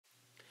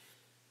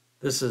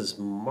This is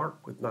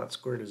Mark with Not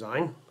Square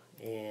Design,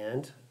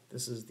 and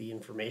this is the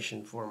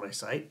information for my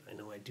site. I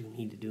know I do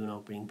need to do an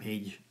opening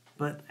page,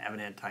 but I haven't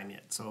had time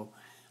yet. So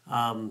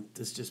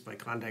this is just my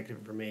contact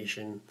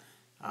information.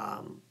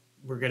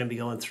 We're going to be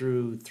going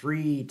through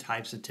 3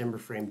 types of timber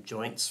frame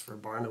joints for a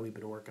barn that we've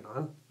been working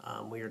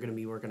on. We are going to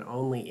be working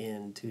only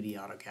in 2D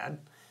AutoCAD,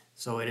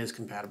 so it is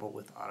compatible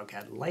with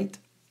AutoCAD Lite.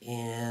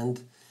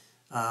 And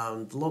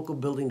the local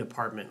building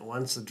department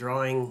wants the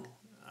drawing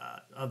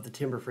of the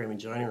timber frame and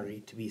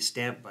joinery to be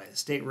stamped by a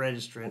state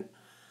registrant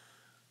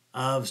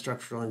of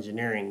structural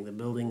engineering. The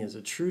building is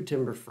a true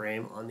timber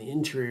frame on the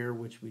interior,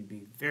 which would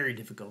be very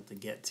difficult to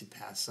get to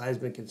pass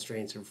seismic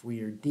constraints if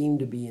we are deemed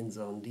to be in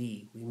Zone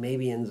D. We may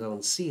be in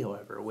Zone C,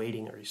 however,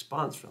 awaiting a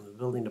response from the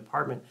building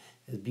department,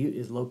 as Butte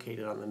is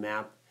located on the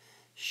map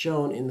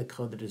shown in the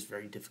code that is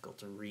very difficult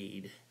to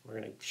read. We're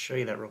going to show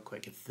you that real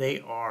quick. If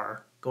they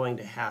are going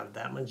to have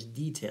that much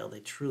detail, they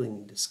truly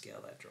need to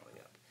scale that drawing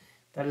up.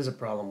 That is a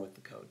problem with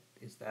the code.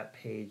 Is that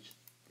page,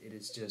 it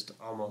is just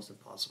almost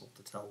impossible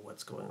to tell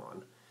what's going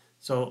on.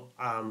 So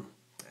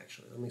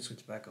actually, let me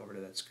switch back over to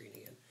that screen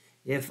again.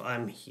 If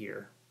I'm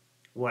here,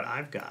 what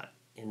I've got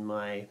in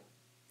my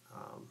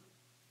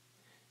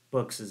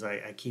books is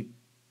I keep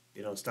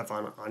stuff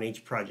on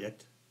each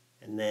project,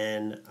 and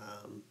then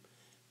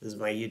this is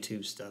my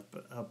YouTube stuff,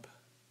 but up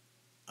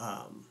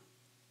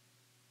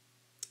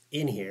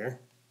in here,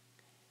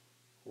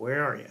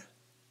 where are you?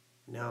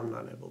 Now I'm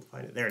not able to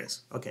find it. There it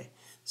is. Okay.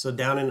 So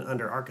down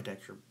under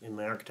architecture, in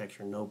my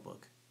architecture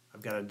notebook,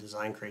 I've got a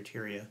design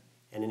criteria,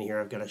 and in here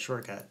I've got a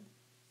shortcut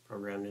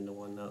programmed into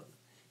OneNote.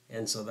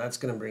 And so that's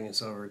going to bring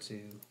us over to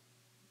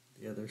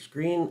the other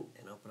screen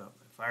and open up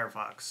my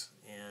Firefox.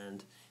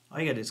 And all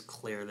you got to do is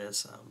clear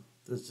this.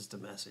 This is just a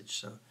message.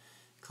 So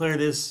clear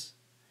this,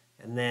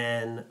 and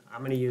then I'm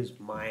going to use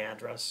my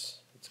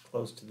address. It's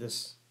close to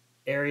this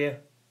area,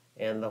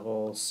 and the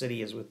whole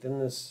city is within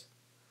this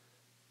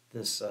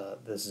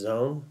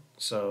zone,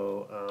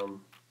 so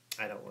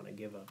I don't want to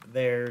give up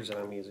theirs, and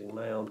I'm using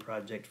my own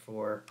project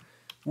for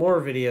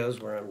more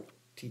videos where I'm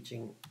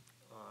teaching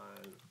on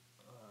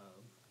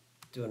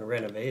doing a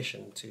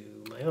renovation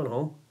to my own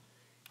home.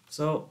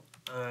 So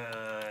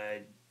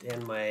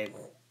and my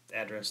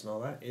address and all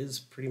that is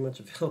pretty much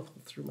available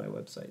through my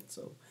website,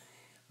 so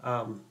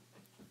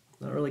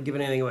not really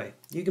giving anything away.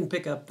 You can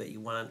pick up that you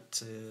want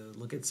to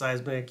look at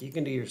seismic. You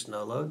can do your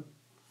snow load.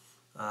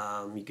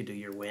 You could do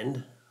your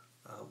wind.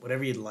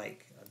 Whatever you'd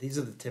like. These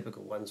are the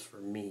typical ones for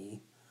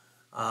me.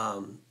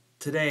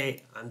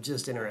 Today, I'm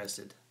just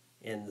interested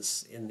in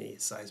the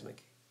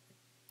seismic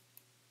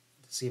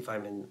to see if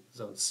I'm in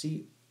Zone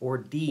C or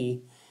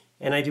D,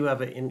 and I do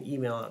have an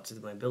email out to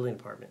my building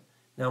department.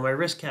 Now, my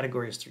risk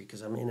category is 3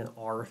 because I'm in an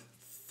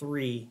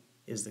R3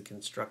 is the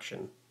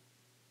construction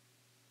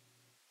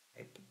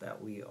type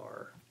that we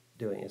are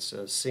doing. It's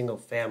a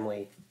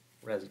single-family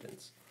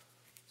residence,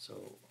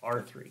 so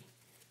R3.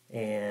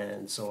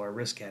 And so our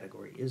risk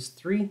category is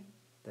 3.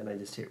 Then I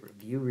just hit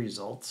review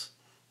results.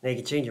 Now you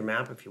can change your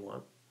map if you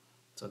want.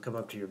 So come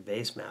up to your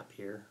base map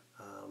here.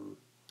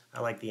 I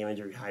like the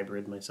imagery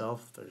hybrid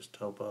myself. There's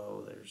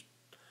topo, there's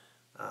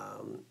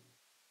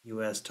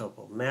US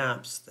topo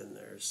maps, then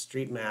there's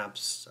street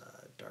maps,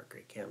 dark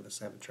gray canvas.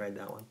 I haven't tried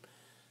that one.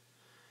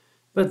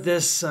 But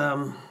this,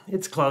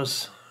 it's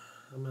close.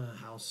 I'm a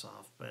house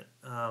off, but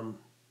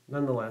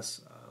nonetheless,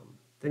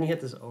 then you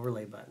hit this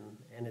overlay button,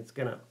 and it's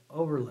going to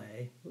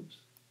overlay, oops,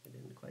 I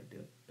didn't quite do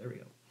it, there we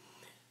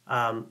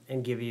go,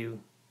 and give you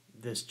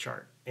this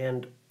chart.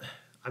 And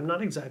I'm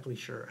not exactly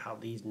sure how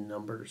these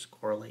numbers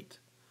correlate,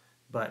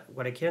 but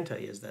what I can tell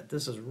you is that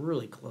this is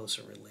really close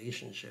in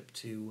relationship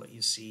to what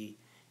you see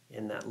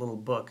in that little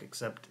book,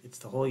 except it's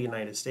the whole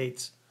United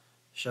States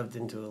shoved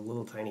into a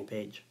little tiny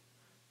page.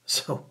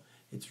 So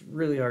it's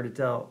really hard to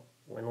tell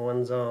when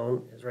one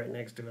zone is right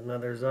next to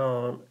another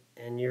zone,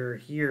 and you're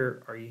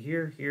here. Are you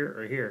here, here,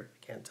 or here?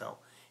 I can't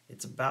tell.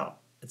 It's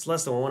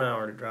less than 1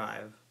 hour to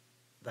drive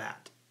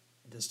that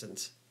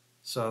distance.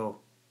 So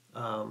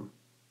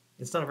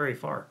it's not very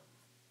far.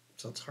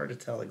 So it's hard to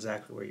tell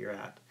exactly where you're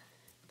at.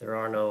 There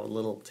are no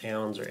little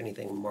towns or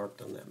anything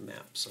marked on that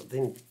map. So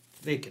then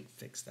they could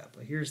fix that.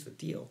 But here's the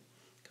deal.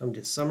 Come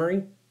to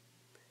summary.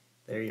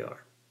 There you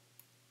are.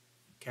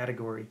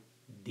 Category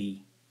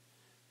D.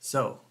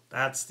 So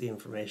that's the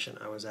information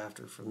I was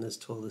after from this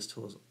tool. This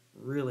tool is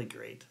really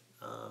great.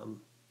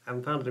 I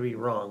haven't found it to be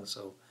wrong,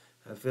 so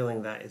I have a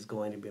feeling that is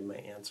going to be my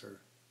answer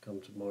come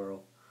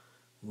tomorrow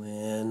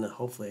when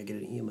hopefully I get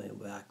an email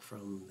back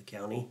from the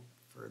county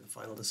for the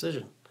final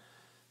decision.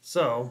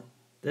 So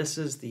this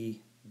is the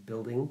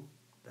building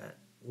that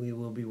we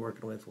will be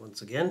working with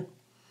once again.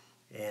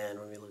 And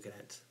when we look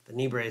at the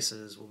knee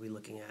braces, we'll be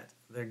looking at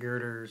their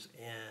girders,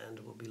 and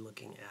we'll be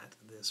looking at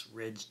this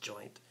ridge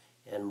joint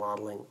and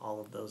modeling all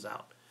of those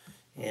out.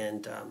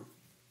 And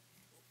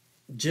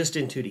just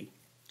in 2D,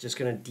 just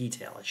going to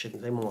detail. I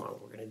shouldn't say model.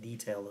 We're going to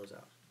detail those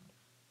out.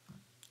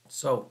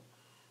 So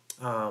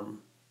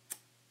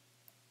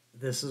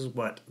this is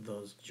what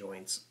those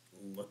joints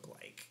look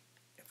like.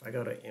 If if I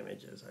go to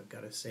images, I've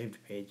got a saved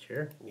page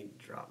here. I need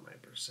to drop my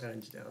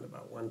percentage down to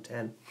about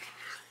 110.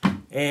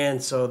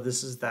 And so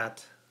this is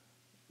that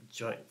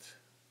joint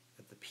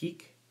at the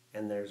peak,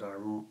 and there's our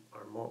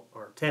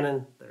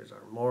tenon, there's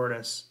our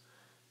mortise,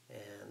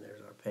 and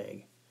there's our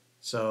peg.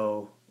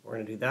 So we're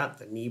going to do that,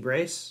 the knee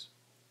brace,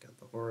 got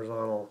the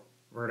horizontal,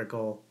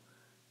 vertical,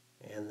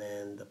 and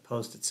then the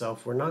post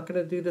itself. We're not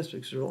going to do this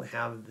because we don't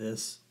have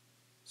this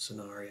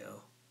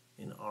scenario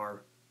in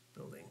our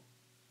building.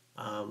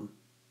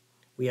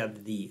 We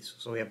have these.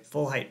 So we have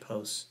full height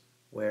posts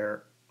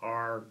where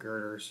our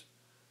girders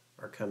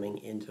are coming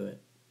into it.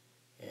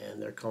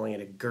 And they're calling it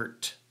a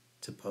girt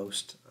to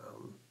post.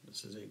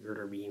 This is a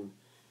girder beam.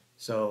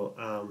 So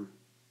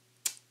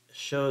it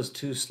shows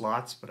 2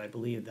 slots, but I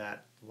believe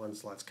that one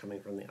slot's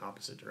coming from the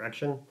opposite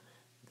direction.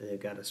 They've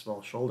got a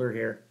small shoulder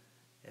here,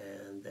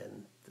 and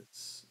then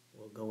this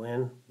will go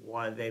in.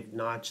 Why they've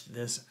notched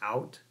this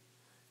out,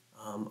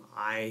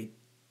 I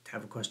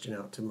have a question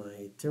out to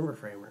my timber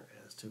framer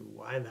as to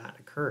why that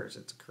occurs.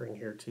 It's occurring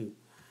here too.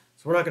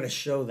 So we're not going to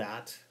show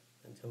that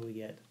until we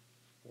get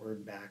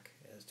word back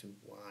as to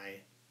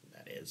why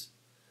that is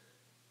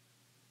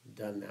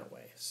done that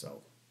way.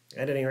 So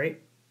at any rate,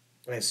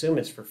 I assume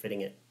it's for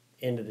fitting it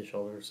into the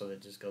shoulder so that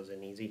it just goes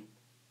in easy.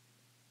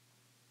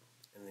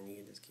 And then you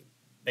can just keep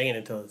banging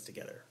until it's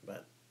together,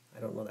 but I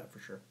don't know that for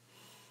sure.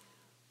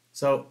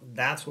 So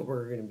that's what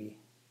we're going to be